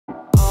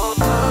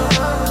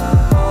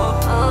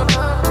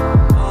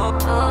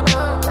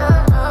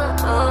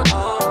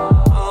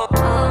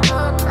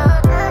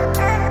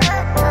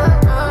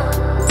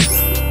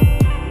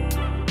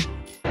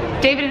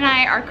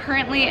I are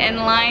currently in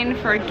line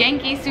for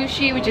Genki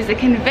Sushi, which is a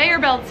conveyor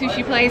belt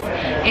sushi place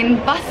in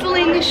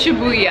bustling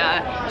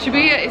Shibuya.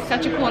 Shibuya is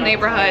such a cool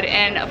neighborhood,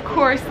 and of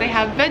course they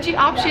have veggie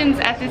options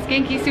at this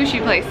Genki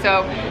Sushi place,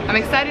 so I'm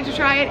excited to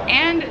try it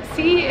and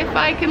see if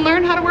I can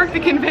learn how to work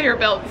the conveyor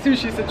belt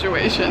sushi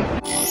situation.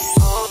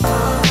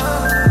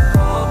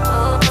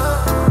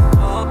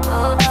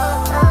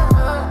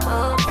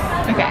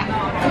 Okay,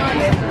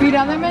 read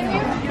on the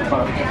menu?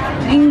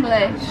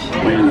 English.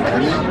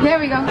 There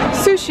we go.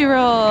 Sushi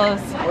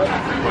rolls.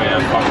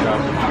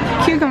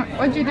 Cucumber.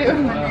 What'd you do?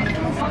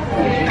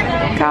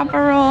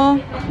 Copper roll.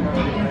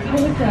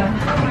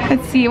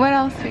 Let's see, what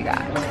else we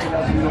got?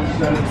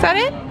 Is that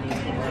it?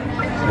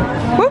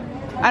 Whoop.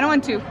 I don't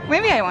want to.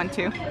 Maybe I want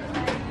to.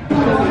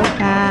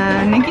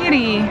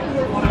 Nigiri.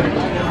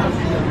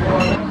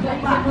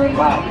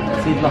 Wow,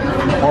 seems like a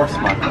horse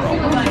mackerel.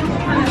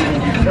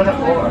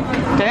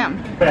 Damn.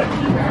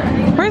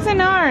 Where's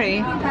Inari?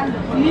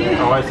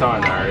 Oh, I saw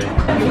Inari.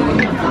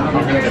 I'm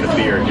gonna get a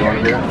beer. Do you want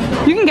a beer?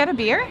 You can get a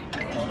beer?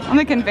 On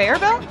the conveyor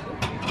belt?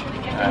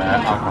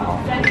 Alcohol.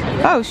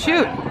 Oh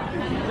shoot.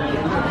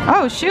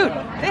 Oh shoot.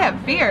 They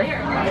have beer.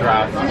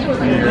 Draft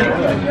beer.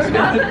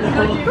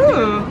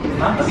 Ooh.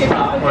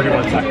 Or do you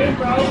want sake?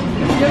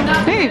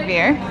 Maybe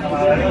beer.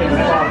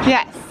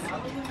 Yes.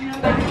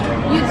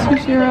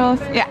 Sushi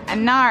rolls. Yeah,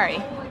 Inari.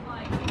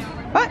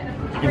 What?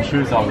 You can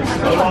choose all this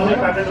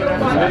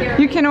stuff.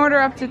 You can order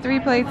up to 3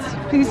 plates.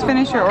 Please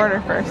finish your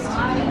order first.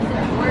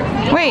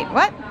 Wait,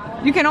 what?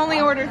 You can only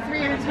order 3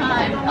 at a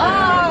time.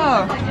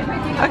 Oh!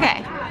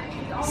 Okay.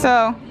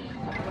 So,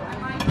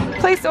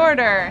 place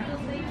order.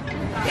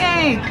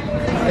 Yay! I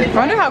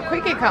wonder how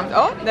quick it comes.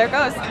 Oh, there it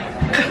goes.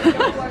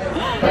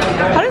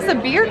 How does the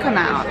beer come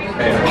out? I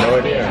have no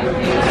idea.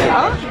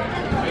 Oh?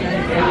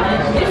 I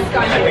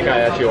think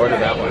I actually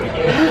ordered that one.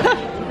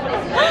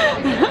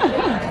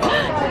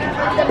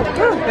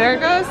 There it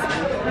goes.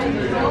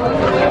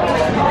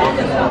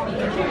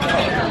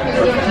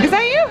 Is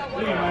that you?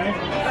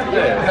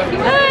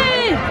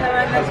 Hey!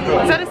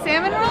 Is that a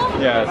salmon roll?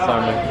 Yeah,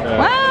 salmon.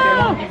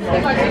 Wow!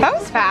 That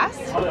was fast.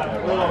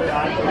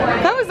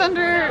 That was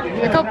under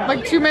a couple,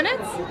 like 2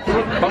 minutes?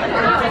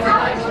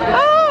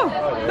 Oh!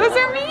 Those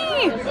are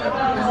me!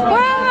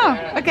 Wow!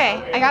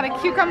 Okay, I got a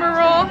cucumber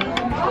roll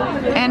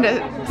and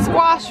a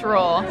squash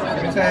roll.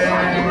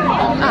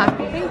 Ah,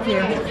 thank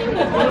you.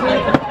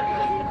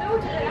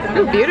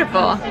 Ooh,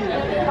 beautiful.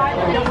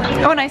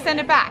 Oh, and I send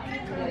it back.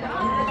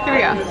 Here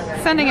we go.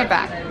 Sending it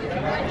back.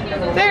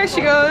 There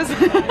she goes.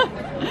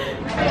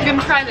 I'm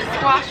gonna try the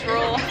squash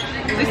roll.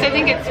 At least I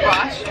think it's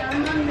squash.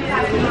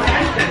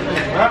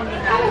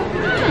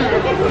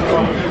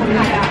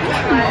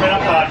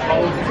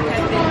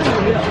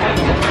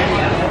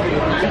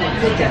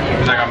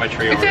 I got my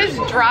tree. It says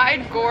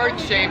dried gourd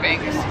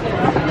shavings,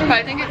 but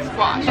I think it's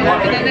squash.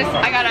 And then this,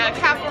 I got a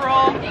capra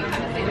roll,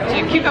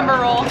 a cucumber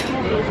roll.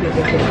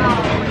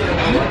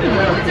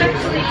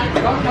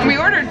 We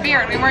ordered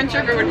beer and we weren't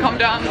sure if it would come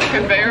down the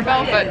conveyor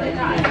belt, but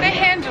they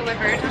hand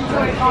delivered.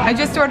 I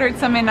just ordered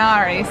some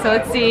Inari, so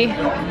let's see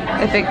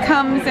if it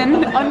comes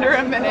in under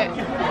a minute.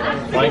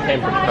 Mine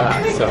came pretty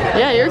fast, so.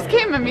 Yeah, yours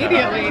came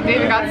immediately.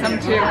 David got some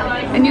too.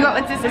 And you got,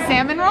 what's this, a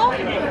salmon roll?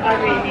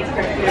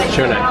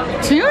 Tuna.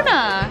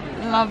 Tuna!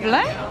 Lovely.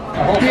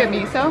 You have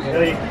miso?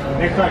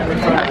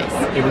 Nice.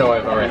 Even though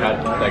I've already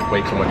had like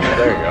way too much.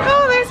 There you go.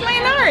 Oh, there's my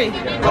Inari.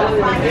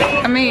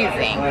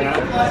 Amazing.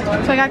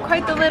 So I got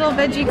quite the little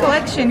veggie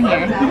collection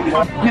here.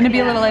 I'm gonna be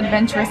a little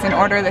adventurous and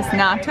order this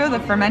natto, the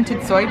fermented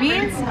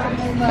soybeans.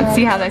 Let's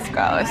see how this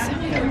goes.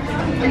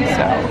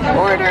 So,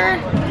 order.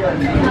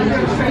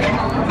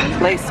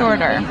 Place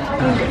order.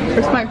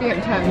 This might be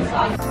intense.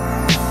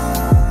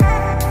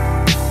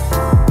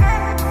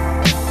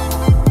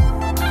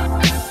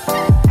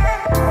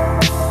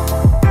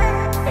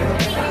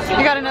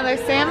 You got another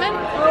salmon?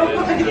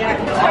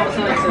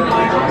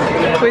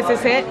 Was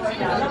this it? Alright.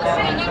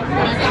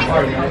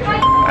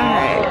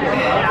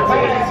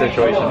 What's the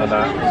situation with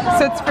that?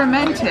 So it's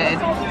fermented.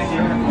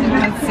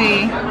 Let's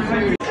see.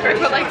 Should I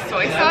put like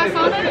soy sauce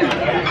on it?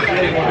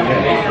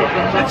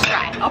 Let's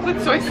try. I'll put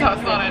soy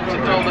sauce on it to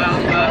roll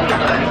down the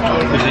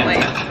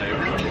plate.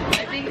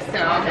 I think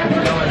so.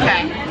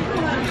 Okay.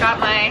 Got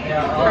my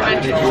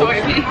fermented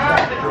soybean.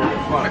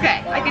 Okay,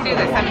 I can do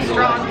this. I'm a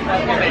strong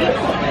woman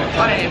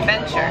on an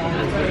adventure.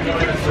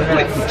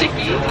 It's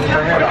sticky.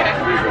 Okay.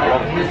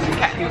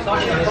 It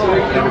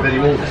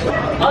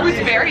was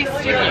very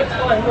sticky.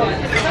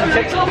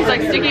 It's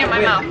like sticking in my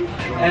mouth.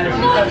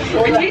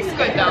 It tastes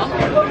good though.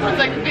 It's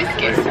like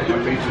viscous.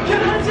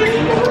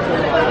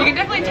 You can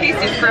definitely taste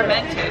it's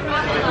fermented. I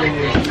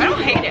don't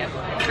hate it.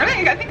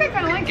 I think I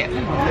kind of like it.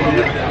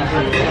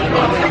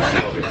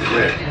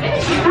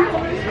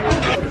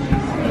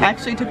 I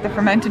actually took the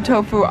fermented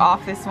tofu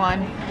off this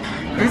one.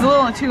 It was a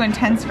little too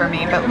intense for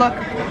me, but look,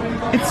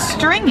 it's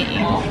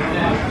stringy.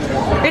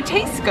 It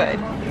tastes good.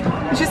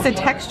 It's just the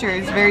texture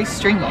is very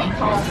stringy.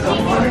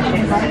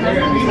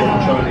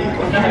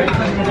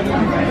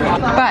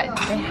 But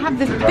they have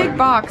this big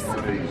box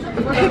of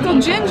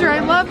pickled ginger. I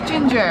love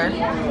ginger.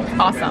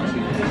 Awesome.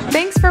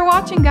 Thanks for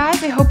watching,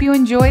 guys. I hope you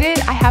enjoyed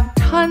it. I have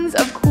tons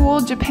of cool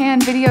Japan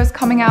videos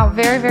coming out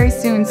very, very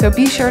soon, so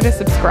be sure to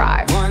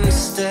subscribe. One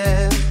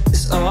step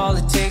is all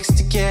it takes.